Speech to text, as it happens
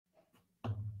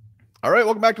All right,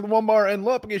 welcome back to the Onebar and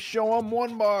Lupagus show. I'm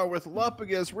Onebar with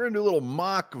Lupagus. We're going to do a little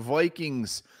mock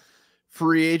Vikings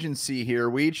free agency here.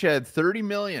 We each had 30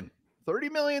 million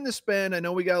to spend. I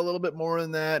know we got a little bit more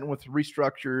than that, and with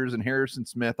restructures and Harrison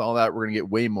Smith, all that, we're going to get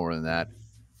way more than that.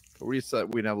 But we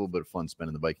decided we'd have a little bit of fun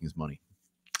spending the Vikings money.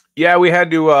 Yeah, we had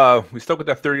to, we stuck with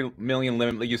that 30 million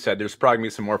limit. Like you said, there's probably going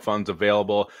to be some more funds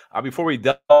available. Before we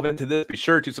delve into this, be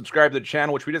sure to subscribe to the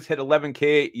channel, which we just hit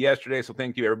 11K yesterday. So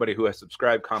thank you, everybody who has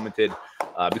subscribed, commented,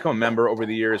 become a member over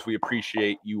the years. We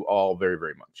appreciate you all very,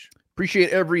 very much. Appreciate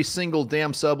every single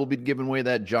damn sub. We'll be giving away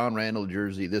that John Randall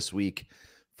jersey this week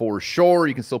for sure.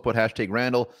 You can still put hashtag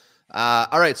Randall.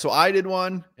 All right, so I did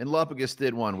one and Lupagus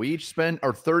did one. We each spent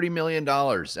our $30 million,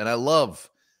 and I love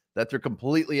that they're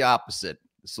completely opposite.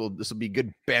 This will be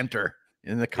good banter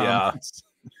in the comments.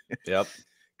 Yeah. Yep.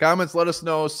 Comments, let us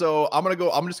know. So I'm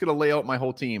just gonna lay out my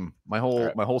whole team, my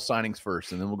whole signings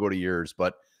first, and then we'll go to yours.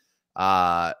 But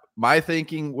my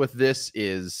thinking with this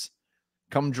is,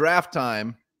 come draft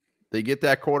time, they get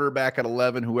that quarterback at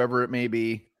 11, whoever it may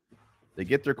be. They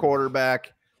get their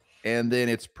quarterback, and then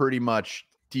it's pretty much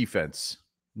defense,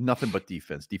 nothing but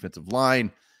defense, defensive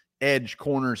line, edge,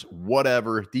 corners,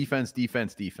 whatever, defense.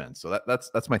 So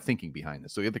that's my thinking behind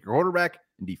this. So you get the quarterback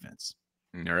and defense.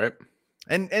 All right.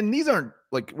 And these aren't,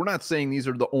 like, we're not saying these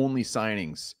are the only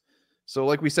signings. So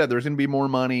like we said, there's going to be more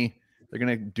money. They're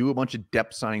going to do a bunch of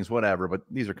depth signings, whatever, but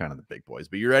these are kind of the big boys.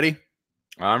 But you ready?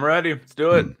 I'm ready. Let's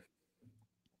do it.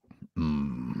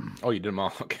 Oh, you did them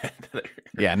all. Okay.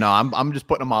 Yeah, no, I'm just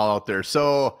putting them all out there.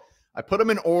 So I put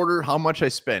them in order, how much I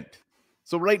spent.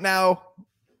 So right now,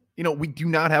 we do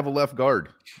not have a left guard.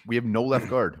 We have no left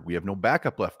guard. We have no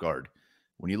backup left guard.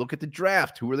 When you look at the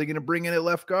draft, who are they going to bring in at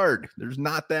left guard? There's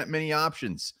not that many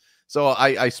options. So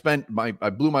I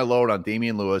blew my load on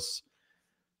Damian Lewis.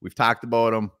 We've talked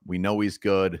about him. We know he's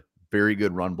good. Very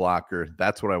good run blocker.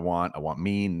 That's what I want. I want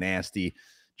mean, nasty.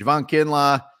 Javon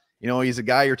Kinlaw, he's a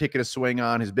guy you're taking a swing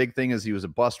on. His big thing is he was a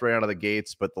bust right out of the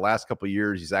gates, but the last couple of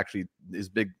years,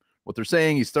 what they're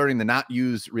saying, he's starting to not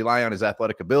rely on his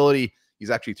athletic ability. He's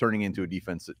actually turning into a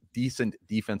decent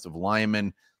defensive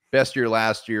lineman. Best year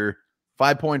last year,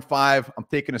 5.5. I'm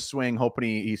taking a swing,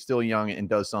 hoping he's still young and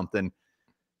does something.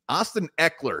 Austin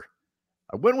Eckler.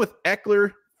 I went with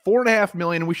Eckler, $4.5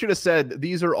 million. We should have said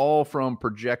these are all from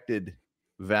projected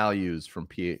values from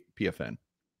PFF.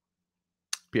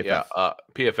 Yeah,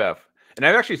 PFF. And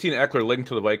I've actually seen Eckler linked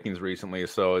to the Vikings recently,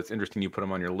 so it's interesting you put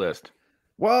him on your list.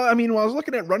 Well, I mean, when I was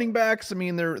looking at running backs, I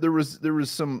mean, there was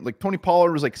some, like, Tony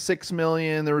Pollard was like $6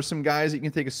 million. There were some guys that you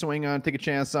can take a swing on, take a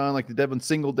chance on, like the Devin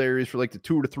Singletaries for like the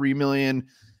 $2 to $3 million.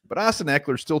 But Austin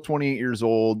Eckler's still 28 years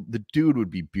old. The dude would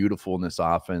be beautiful in this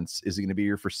offense. Is he going to be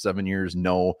here for 7 years?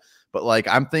 No. But, like,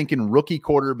 I'm thinking rookie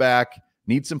quarterback,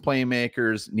 need some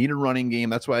playmakers, need a running game.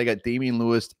 That's why I got Damian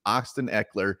Lewis, Austin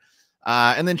Eckler.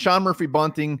 And then Sean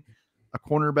Murphy-Bunting, a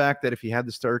cornerback that if he had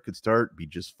to start, could start, be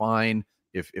just fine.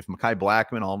 If Mekhi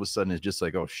Blackman all of a sudden is just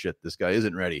like, oh, shit, this guy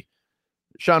isn't ready.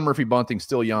 Sean Murphy-Bunting,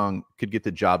 still young, could get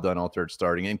the job done out there at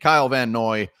starting. And Kyle Van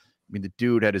Noy, I mean, the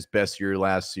dude had his best year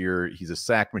last year. He's a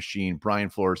sack machine, Brian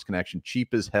Flores connection,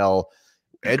 cheap as hell.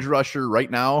 Edge rusher right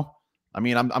now, I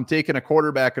mean, I'm taking a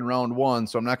quarterback in round 1,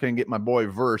 so I'm not going to get my boy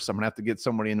Verse. I'm going to have to get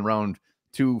somebody in round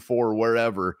 2, 4,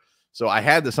 wherever. So I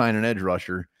had to sign an edge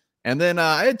rusher. And then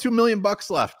I had $2 million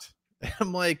left.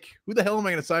 I'm like, who the hell am I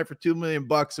going to sign for $2 million?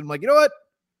 And I'm like, you know what?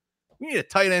 We need a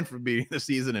tight end for beating the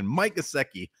season. And Mike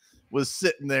Gesicki was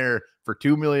sitting there for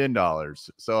 $2 million.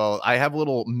 So I have a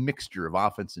little mixture of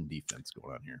offense and defense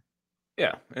going on here.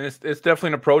 Yeah, and it's definitely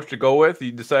an approach to go with.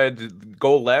 You decided to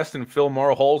go less and fill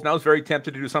more holes. Now I was very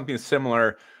tempted to do something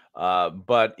similar.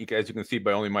 But as you can see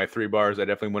by only my 3 bars, I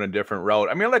definitely went a different route.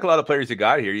 I mean, I like a lot of players you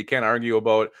got here. You can't argue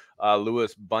about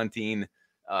Lewis, Bunting,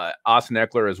 Austin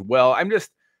Eckler as well.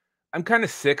 I'm kind of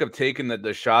sick of taking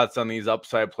the shots on these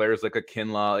upside players like a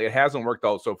Kinlaw. It hasn't worked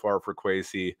out so far for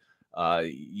Kwesi.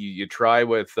 You try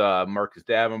with Marcus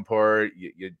Davenport.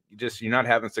 You're not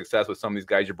having success with some of these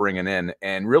guys you're bringing in.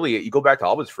 And really, you go back to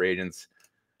all his free agents,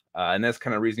 and that's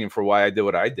kind of reasoning for why I did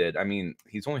what I did. I mean,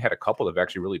 he's only had a couple that have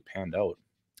actually really panned out.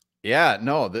 Yeah,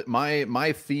 no,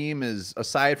 my theme is,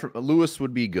 aside from Lewis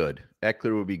would be good.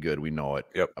 Eckler would be good. We know it.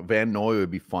 Yep. Van Noy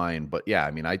would be fine. But yeah,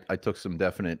 I mean, I took some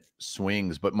definite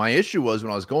swings. But my issue was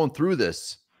when I was going through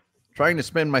this, trying to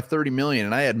spend my $30 million,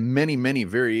 and I had many, many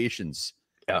variations.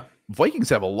 Yeah. Vikings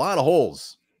have a lot of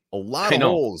holes. A lot of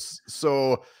holes.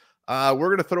 So we're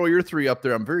going to throw your 3 up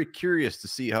there. I'm very curious to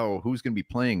see who's going to be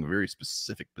playing very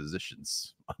specific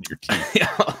positions on your team.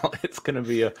 It's going to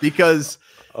be because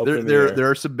there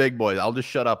are some big boys. I'll just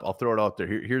shut up. I'll throw it out there.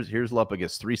 Here's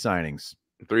Lupagus, 3 signings.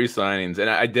 3 signings, and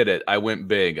I did it. I went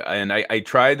big, and I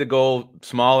tried to go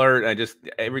smaller. And I just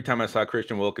every time I saw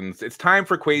Christian Wilkins, it's time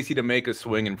for Kwesi to make a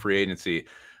swing in free agency.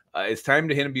 It's time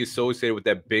to him to be associated with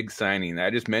that big signing. I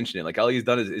just mentioned it. Like all he's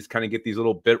done is kind of get these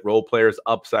little bit role players,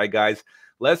 upside guys.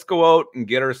 Let's go out and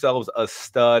get ourselves a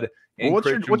stud. Well, what's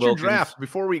your draft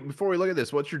before we look at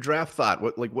this? What's your draft thought?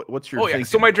 What's your thinking?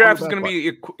 So my draft is going to be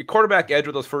a quarterback edge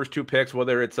with those first 2 picks,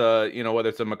 whether it's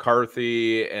a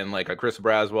McCarthy and like a Chris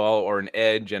Braswell or an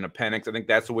edge and a Penix. I think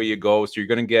that's the way you go. So you're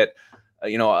going to get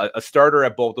a starter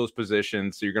at both those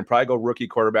positions. So you're going to probably go rookie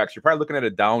quarterbacks. You're probably looking at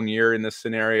a down year in this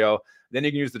scenario. Then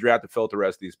you can use the draft to fill out the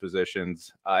rest of these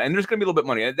positions. And there's going to be a little bit of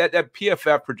money. That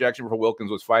PFF projection for Wilkins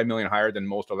was $5 million higher than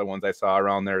most other ones I saw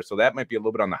around there. So that might be a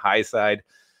little bit on the high side.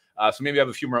 So maybe I have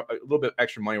a little bit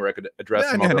extra money where I could address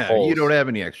some other holes. You don't have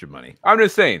any extra money. I'm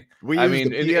just saying. In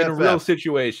a real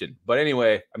situation. But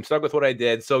anyway, I'm stuck with what I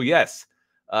did. So yes,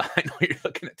 I know you're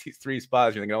looking at these 3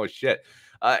 spots. You're thinking, oh shit.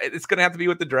 It's going to have to be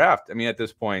with the draft. I mean, at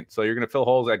this point. So you're going to fill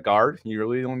holes at guard. You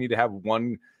really don't need to have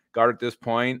one guard at this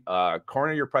point.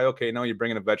 Corner, you're probably okay. Now you're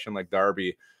bringing a veteran like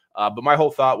Darby. But my whole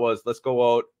thought was, let's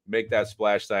go out, make that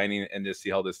splash signing, and just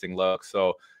see how this thing looks.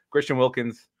 So Christian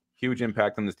Wilkins, huge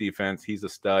impact on this defense. He's a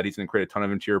stud. He's going to create a ton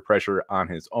of interior pressure on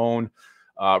his own.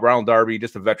 Ronald Darby,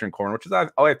 just a veteran corner, which is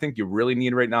all I think you really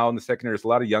need right now in the secondary. There's a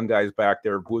lot of young guys back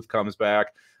there. Booth comes back.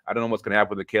 I don't know what's going to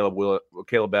happen with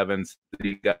Caleb Evans.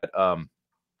 You got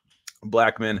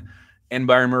Blackman and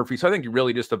Byron Murphy. So I think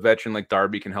really just a veteran like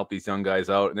Darby can help these young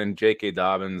guys out. And then J.K.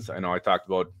 Dobbins. I know I talked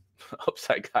about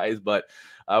upside guys, but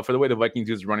for the way the Vikings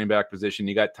use the running back position,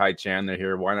 you got Ty Chandler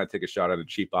here. Why not take a shot at a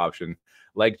cheap option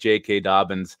like J.K.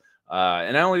 Dobbins?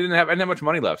 And I didn't have much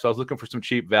money left, so I was looking for some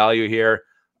cheap value here.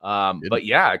 But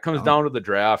yeah, it comes down to the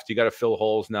draft. You got to fill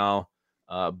holes now.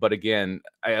 But again,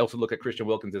 I also look at Christian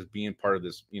Wilkins as being part of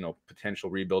this,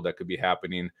 potential rebuild that could be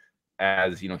happening,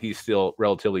 as he's still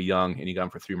relatively young, and you got him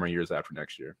for 3 more years after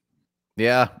next year.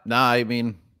 Yeah, I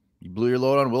mean, you blew your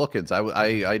load on Wilkins.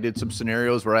 I did some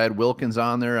scenarios where I had Wilkins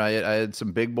on there. I had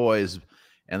some big boys,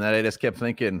 and then I just kept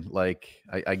thinking, like,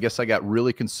 I guess I got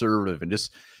really conservative and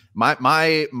just.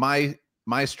 My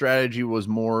strategy was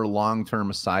more long-term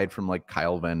aside from like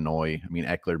Kyle Van Noy. I mean,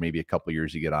 Eckler, maybe a couple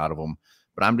years you get out of him,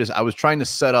 but I was trying to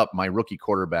set up my rookie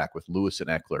quarterback with Lewis and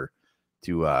Eckler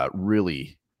to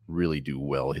really, really do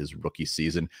well his rookie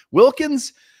season.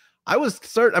 Wilkins,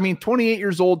 28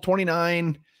 years old,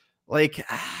 29. Like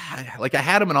I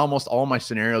had him in almost all my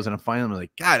scenarios, and I'm finally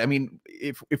like, God, I mean,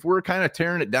 if we're kind of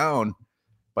tearing it down,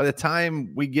 by the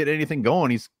time we get anything going,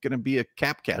 he's going to be a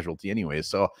cap casualty anyway.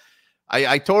 So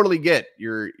I totally get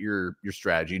your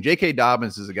strategy. And J.K.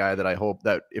 Dobbins is a guy that I hope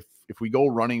that if we go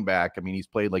running back, I mean, he's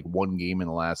played like 1 game in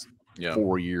the last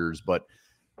 4 years, but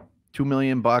 $2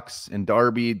 million and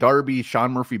Darby,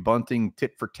 Sean Murphy Bunting,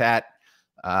 tit for tat.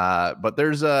 But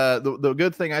there's the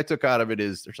good thing I took out of it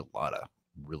is there's a lot of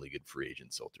really good free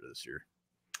agents out there this year.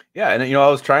 Yeah, and I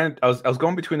was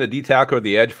going between the D tackle or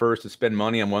the edge first to spend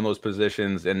money on one of those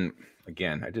positions, and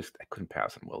again, I couldn't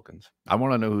pass on Wilkins. I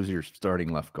want to know who's your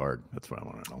starting left guard. That's what I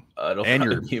want to know. It'll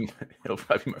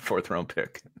probably be my 4th round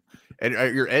pick. And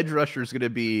your edge rusher is going to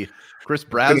be Chris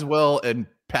Braswell and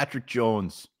Patrick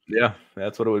Jones. Yeah,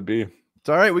 that's what it would be. It's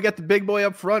all right. We got the big boy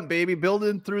up front, baby,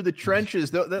 building through the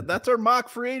trenches. That's our mock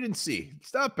free agency.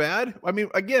 It's not bad. I mean,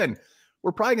 again,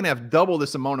 we're probably going to have double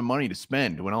this amount of money to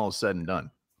spend when all is said and done.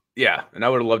 Yeah, and I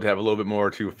would have loved to have a little bit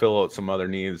more to fill out some other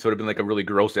needs. So it would have been like a really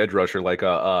gross edge rusher, like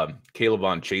Caleb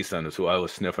Von Chason is who I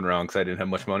was sniffing around because I didn't have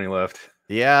much money left.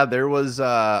 Yeah, there was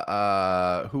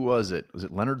who was it? Was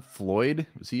it Leonard Floyd?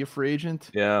 Was he a free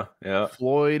agent? Yeah.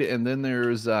 Floyd, and then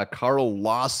there's Carl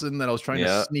Lawson that I was trying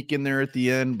to sneak in there at the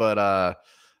end, but I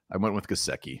went with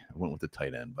Gesicki. I went with the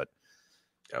tight end, but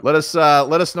let us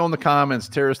know in the comments.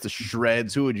 Tear us to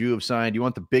shreds. Who would you have signed? Do you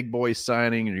want the big boy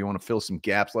signing, or do you want to fill some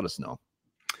gaps? Let us know.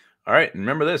 All right, and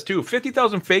remember this too: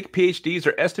 50,000 fake PhDs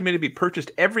are estimated to be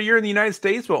purchased every year in the United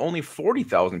States, while only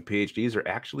 40,000 PhDs are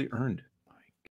actually earned.